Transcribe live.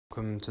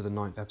Welcome to the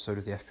 9th episode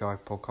of the FPI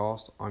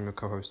podcast. I'm your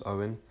co-host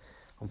Owen.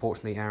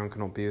 Unfortunately, Aaron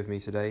cannot be with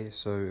me today,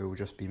 so it will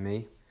just be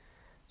me.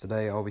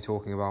 Today I'll be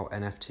talking about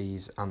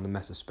NFTs and the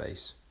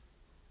Metaspace.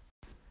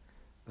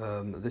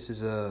 This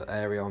is an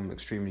area I'm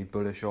extremely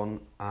bullish on,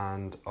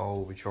 and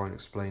I'll be trying to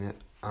explain it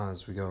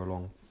as we go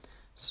along.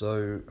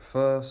 So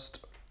first,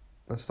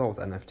 let's start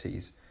with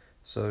NFTs.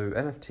 So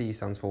NFT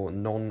stands for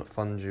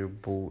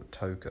non-fungible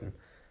token.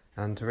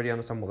 And to really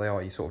understand what they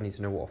are, you sort of need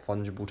to know what a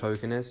fungible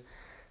token is.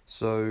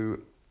 So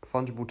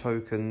fungible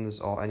tokens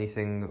are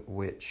anything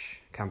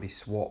which can be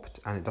swapped,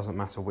 and it doesn't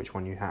matter which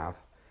one you have.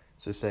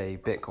 So say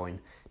Bitcoin,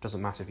 it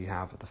doesn't matter if you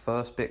have the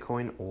first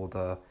Bitcoin or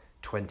the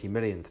 20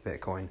 millionth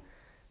Bitcoin.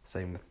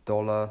 Same with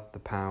dollar, the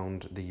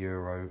pound, the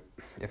euro.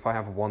 If I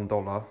have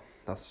 $1,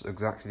 that's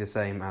exactly the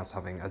same as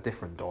having a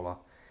different dollar.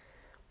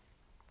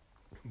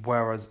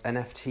 Whereas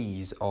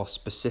NFTs are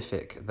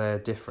specific, they're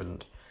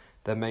different.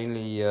 They're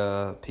mainly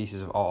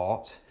pieces of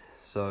art.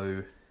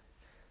 So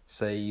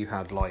say you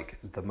had like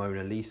the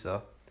Mona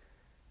Lisa,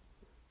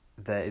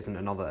 there isn't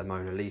another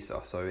Mona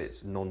Lisa, so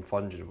it's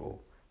non-fungible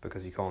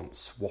because you can't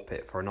swap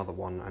it for another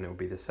one and it will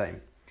be the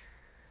same.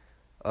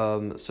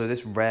 So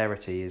this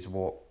rarity is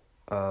what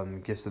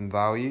gives them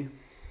value.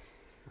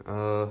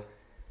 So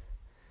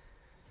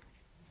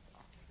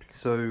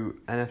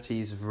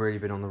NFTs have really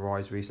been on the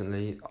rise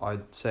recently.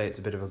 I'd say it's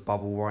a bit of a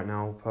bubble right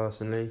now,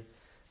 personally.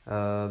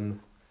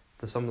 Some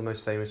of the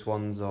most famous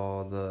ones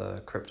are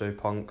the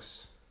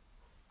CryptoPunks,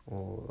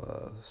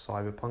 or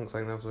Cyberpunks, I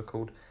think those are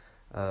called.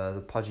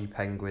 The Pudgy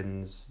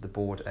Penguins, the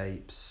Bored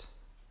Apes.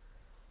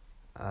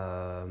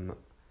 So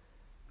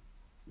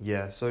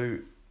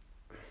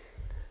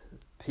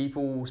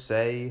people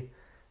say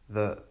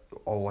that,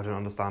 I don't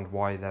understand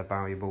why they're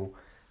valuable.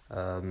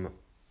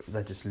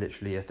 They're just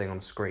literally a thing on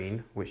a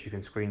screen, which you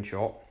can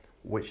screenshot,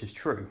 which is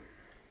true.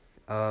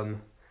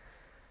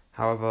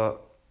 However,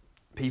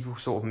 people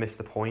sort of miss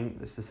the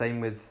point. It's the same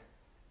with,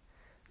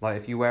 like,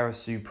 if you wear a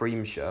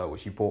Supreme shirt,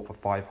 which you bought for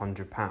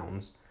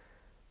 £500,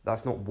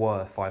 that's not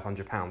worth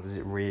 £500, is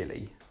it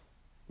really?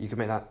 You can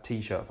make that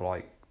t-shirt for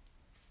like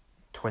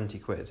 20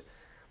 quid.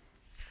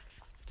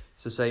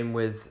 It's the same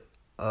with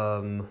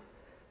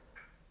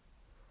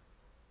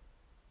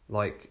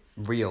like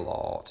real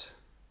art.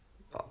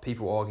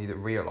 People argue that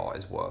real art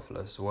is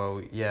worthless.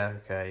 Well, yeah,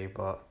 okay,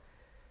 but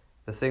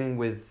the thing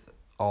with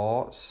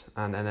art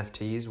and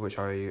NFTs, which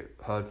I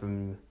heard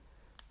from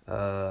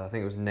I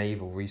think it was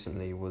Naval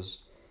recently,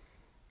 was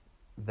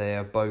they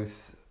are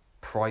both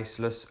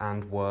priceless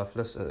and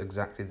worthless at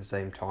exactly the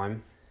same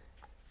time.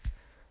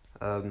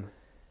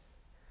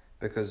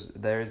 Because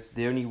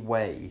the only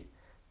way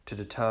to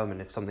determine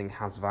if something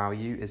has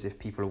value is if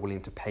people are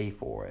willing to pay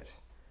for it.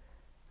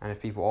 And if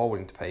people are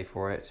willing to pay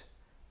for it,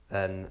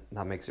 then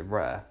that makes it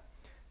rare.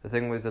 The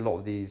thing with a lot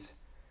of these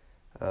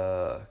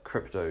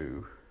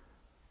crypto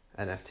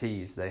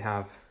NFTs, they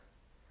have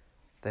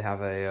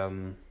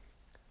a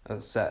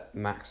set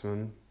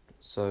maximum.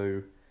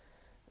 So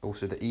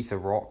also the Ether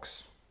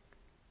rocks,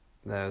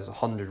 there's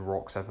 100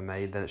 rocks ever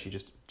made. They're actually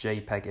just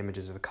JPEG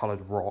images of a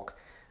coloured rock,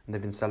 and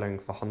they've been selling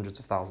for hundreds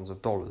of thousands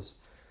of dollars.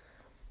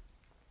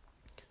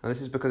 And this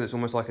is because it's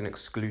almost like an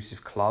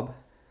exclusive club,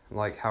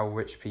 like how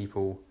rich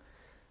people,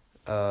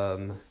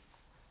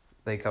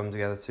 they come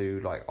together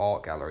to like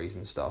art galleries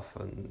and stuff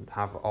and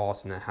have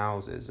art in their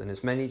houses, and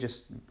it's mainly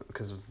just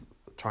because of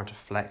trying to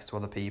flex to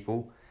other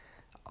people.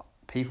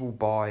 People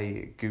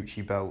buy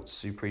Gucci belts,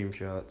 Supreme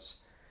shirts,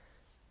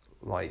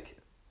 like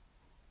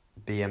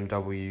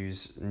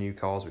BMWs, new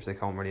cars which they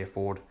can't really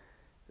afford,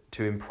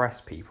 to impress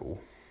people.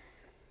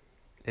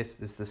 It's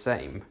the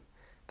same.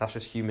 That's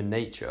just human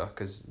nature,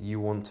 because you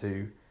want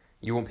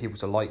people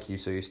to like you,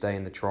 so you stay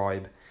in the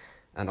tribe,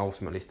 and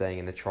ultimately staying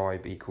in the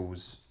tribe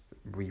equals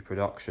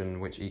reproduction,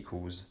 which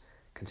equals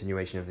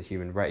continuation of the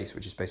human race,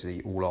 which is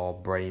basically all our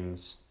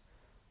brains,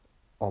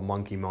 our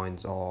monkey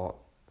minds are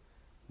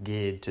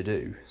geared to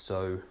do.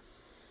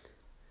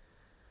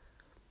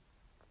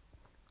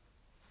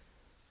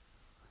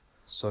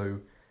 So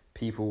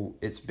people,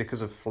 it's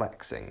because of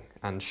flexing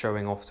and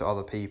showing off to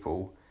other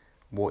people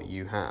what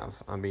you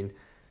have. I mean,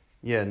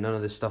 yeah, none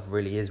of this stuff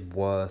really is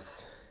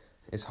worth.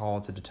 It's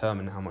hard to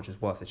determine how much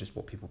it's worth. It's just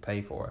what people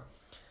pay for it.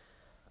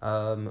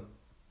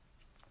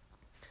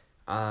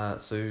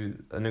 So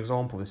an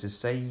example of this is,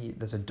 say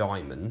there's a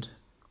diamond,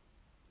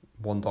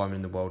 one diamond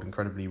in the world,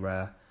 incredibly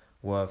rare,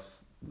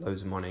 worth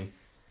loads of money.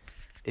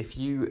 If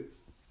you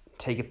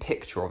take a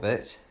picture of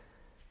it,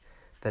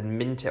 then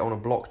mint it on a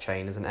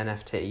blockchain as an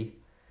NFT,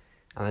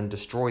 and then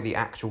destroy the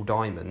actual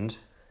diamond,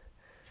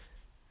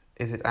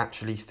 is it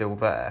actually still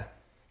there?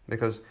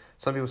 Because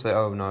some people say,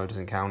 oh no, it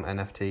doesn't count,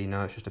 NFT,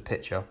 no, it's just a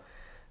picture.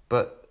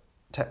 But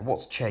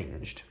what's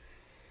changed?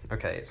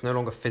 Okay, it's no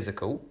longer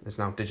physical, it's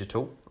now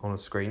digital on a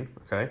screen,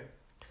 okay?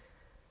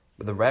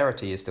 But the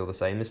rarity is still the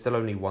same, there's still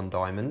only one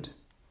diamond.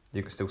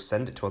 You can still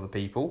send it to other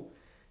people.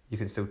 You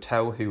can still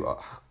tell who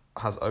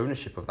has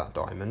ownership of that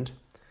diamond.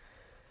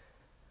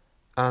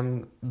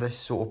 And this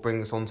sort of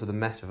brings us on to the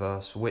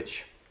Metaverse,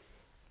 which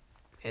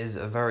is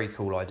a very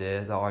cool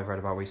idea that I've read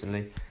about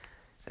recently.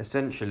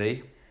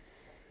 Essentially,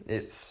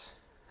 it's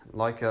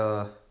like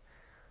the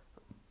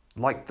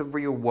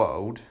real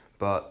world,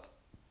 but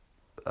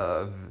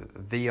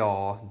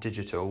VR,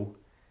 digital,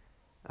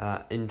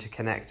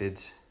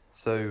 interconnected.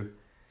 So,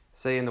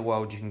 say in the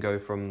world you can go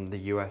from the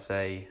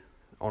USA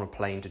on a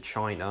plane to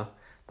China.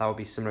 That would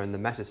be similar in the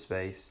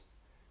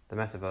the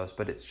metaverse,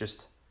 but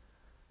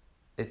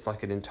it's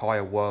like an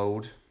entire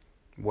world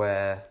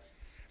where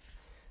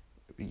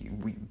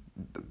we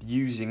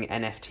using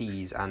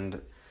NFTs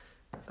and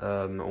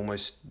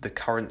almost the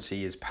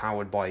currency is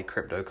powered by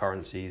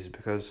cryptocurrencies,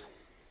 because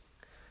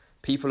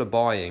people are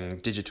buying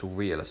digital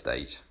real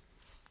estate.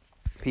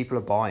 People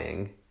are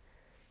buying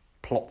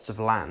plots of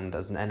land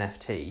as an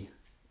NFT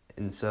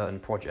in certain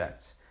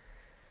projects.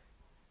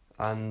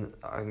 And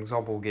an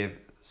example we'll give,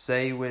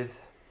 say with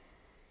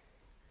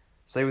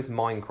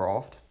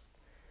Minecraft,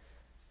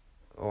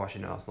 or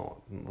actually no, that's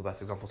not the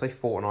best example. Say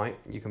Fortnite,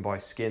 you can buy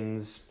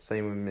skins.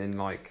 Same in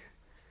like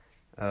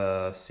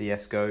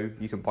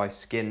CSGO, you can buy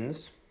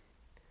skins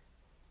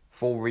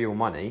for real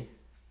money,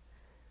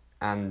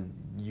 and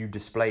you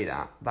display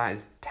that. That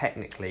is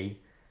technically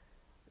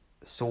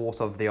sort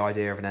of the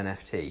idea of an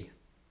NFT,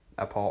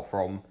 apart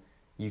from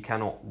you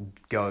cannot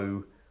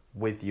go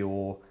with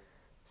your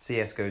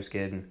CSGO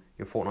skin,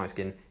 your Fortnite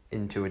skin,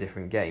 into a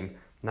different game.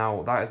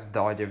 Now, that is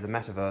the idea of the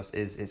metaverse,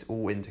 is it's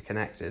all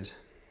interconnected.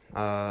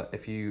 I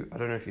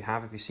don't know if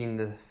you've seen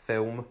the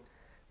film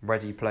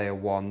Ready Player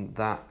One,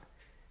 that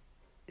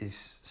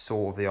is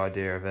sort of the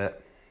idea of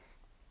it.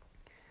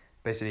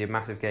 Basically a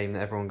massive game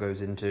that everyone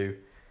goes into,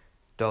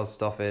 does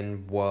stuff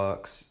in,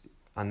 works,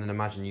 and then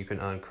imagine you can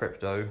earn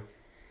crypto.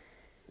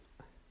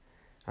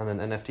 And then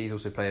NFTs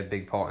also play a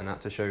big part in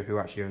that, to show who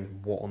actually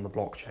owns what on the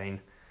blockchain.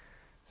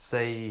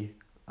 Say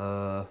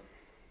you've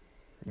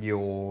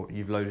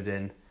loaded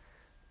in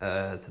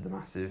to the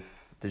massive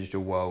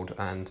digital world,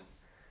 and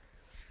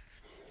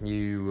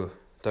you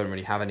don't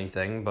really have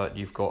anything, but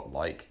you've got,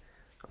 like,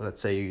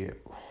 let's say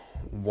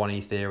 1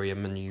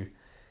 Ethereum, and you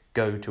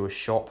go to a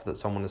shop that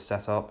someone has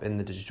set up in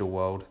the digital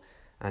world,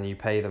 and you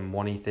pay them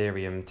 1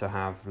 Ethereum to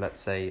have, let's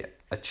say,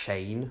 a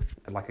chain,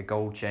 like a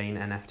gold chain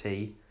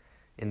NFT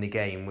in the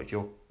game, which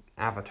your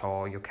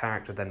avatar, your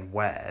character then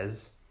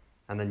wears,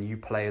 and then you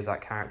play as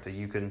that character.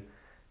 You can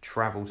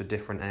travel to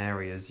different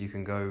areas. You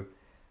can go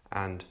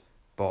and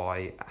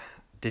buy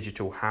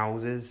digital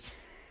houses.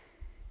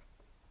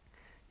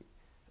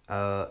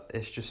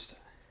 It's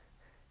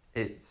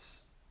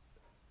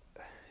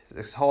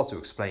hard to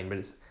explain, but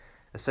it's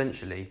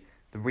essentially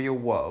the real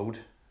world,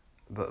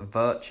 but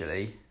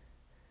virtually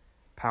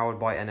powered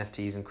by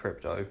NFTs and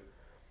crypto.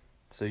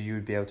 So you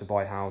would be able to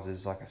buy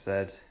houses, like I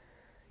said,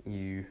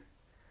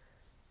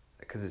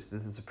 because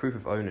it's a proof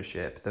of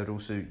ownership. They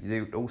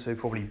would also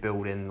probably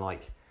build in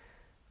like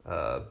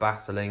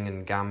battling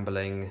and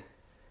gambling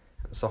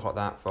and stuff like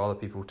that for other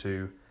people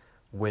to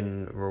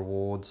win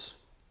rewards.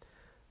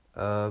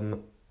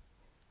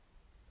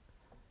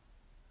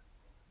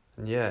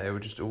 Yeah, it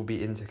would just all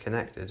be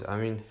interconnected. I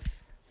mean,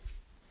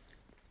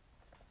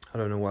 I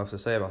don't know what else to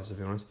say about it, to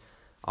be honest.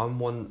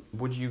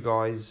 Would you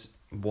guys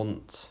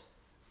want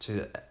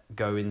to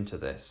go into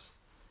this?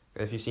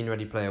 If you've seen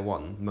Ready Player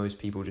One, most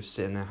people just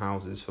sit in their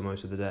houses for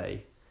most of the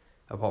day,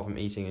 apart from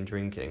eating and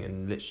drinking,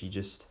 and literally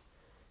just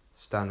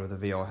stand with a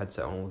VR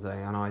headset on all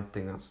day, and I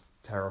think that's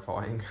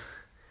terrifying.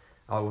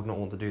 I would not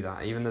want to do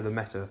that. Even though the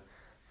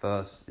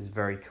metaverse is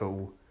very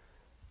cool,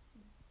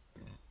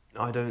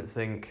 I don't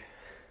think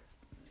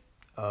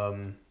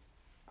I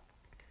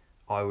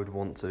would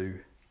want to.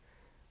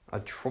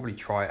 I'd probably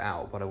try it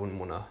out, but I wouldn't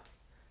want to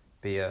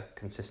be a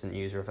consistent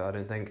user of it, I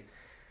don't think.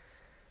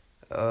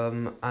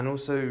 And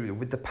also,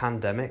 with the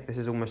pandemic, this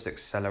has almost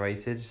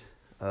accelerated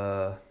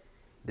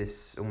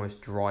this almost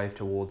drive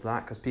towards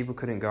that, because people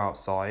couldn't go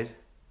outside.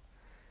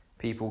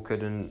 People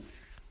couldn't...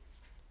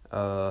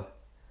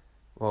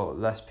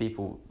 less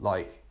people,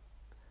 like...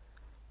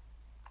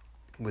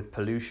 With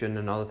pollution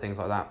and other things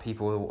like that,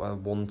 people are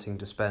wanting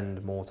to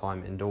spend more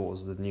time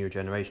indoors. The newer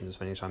generation is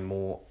spending time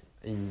more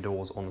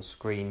indoors on a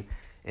screen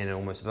in an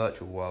almost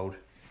virtual world.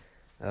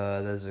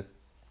 There's a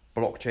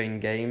blockchain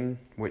game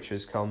which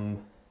has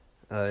come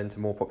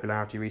into more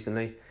popularity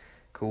recently,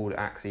 called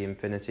Axie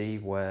Infinity,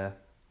 where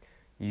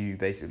you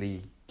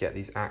basically get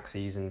these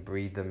Axies and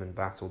breed them and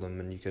battle them,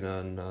 and you can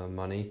earn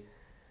money.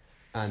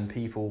 And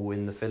people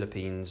in the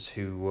Philippines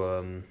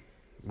who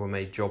were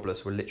made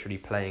jobless were literally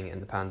playing it in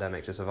the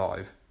pandemic to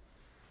survive.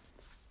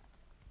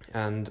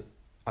 And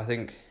I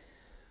think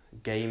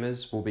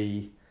gamers will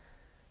be...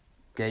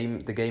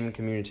 The gaming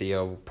community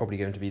are probably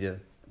going to be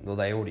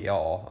they already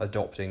are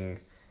adopting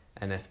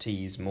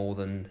NFTs more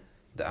than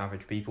the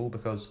average people,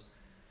 because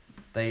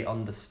they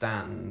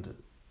understand.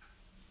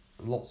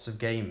 Lots of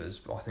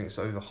gamers, I think it's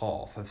over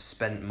half, have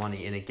spent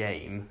money in a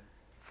game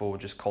for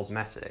just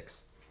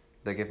cosmetics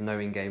that give no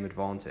in-game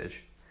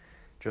advantage,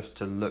 just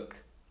to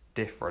look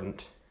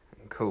different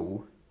and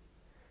cool.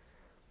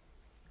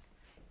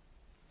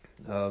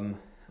 And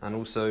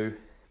also,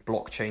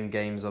 blockchain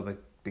games are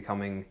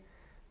becoming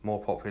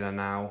more popular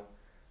now.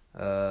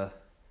 They're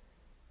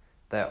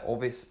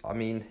obvious. I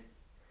mean,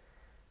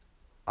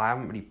 I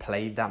haven't really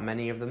played that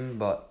many of them,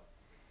 but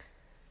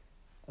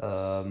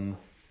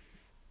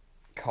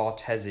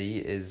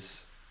Cartesi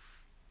is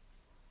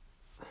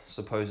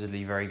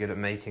supposedly very good at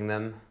making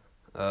them.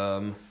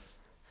 Then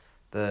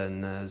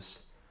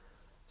there's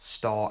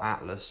Star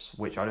Atlas,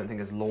 which I don't think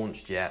has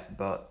launched yet,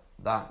 but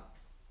that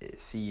it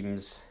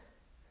seems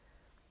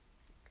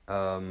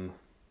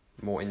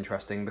more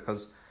interesting,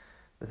 because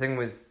the thing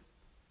with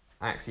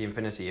Axie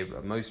Infinity,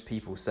 most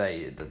people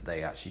say that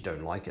they actually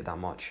don't like it that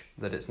much,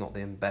 that it's not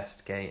the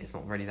best game, it's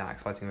not really that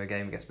exciting of a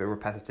game, it gets a bit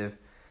repetitive,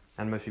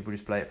 and most people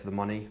just play it for the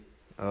money,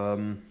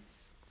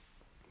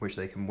 which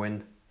they can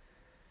win.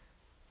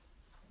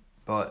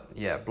 But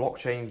yeah,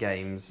 blockchain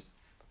games,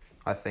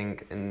 I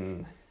think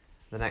in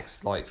the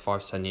next 5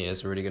 to 10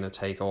 years are really going to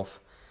take off.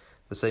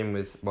 The same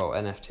with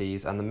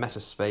NFTs and the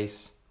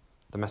metaspace,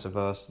 the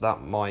metaverse.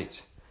 That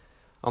might,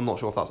 I'm not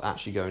sure if that's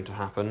actually going to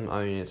happen.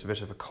 I mean, it's a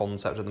bit of a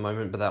concept at the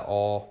moment, but there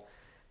are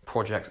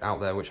projects out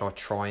there which are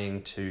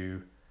trying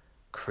to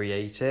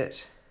create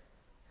it.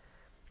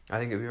 I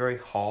think it'd be very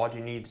hard.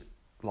 You need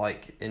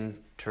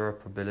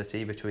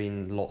interoperability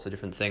between lots of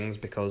different things,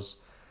 because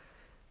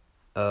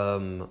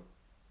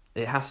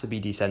it has to be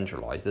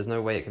decentralized. There's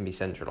no way it can be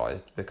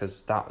centralized,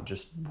 because that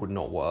just would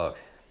not work.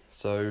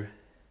 So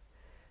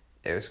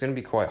it's going to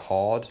be quite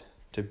hard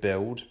to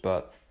build,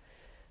 but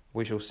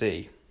we shall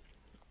see.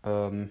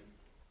 Yeah,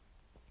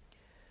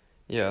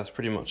 that's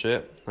pretty much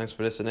it. Thanks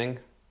for listening,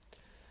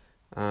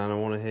 and I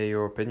want to hear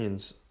your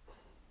opinions.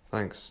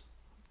 Thanks.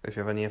 If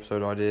you have any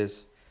episode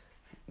ideas,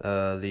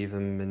 leave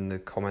them in the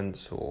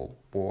comments or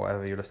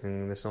whatever you're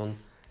listening to this on.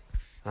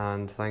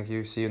 And thank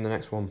you. See you in the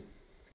next one.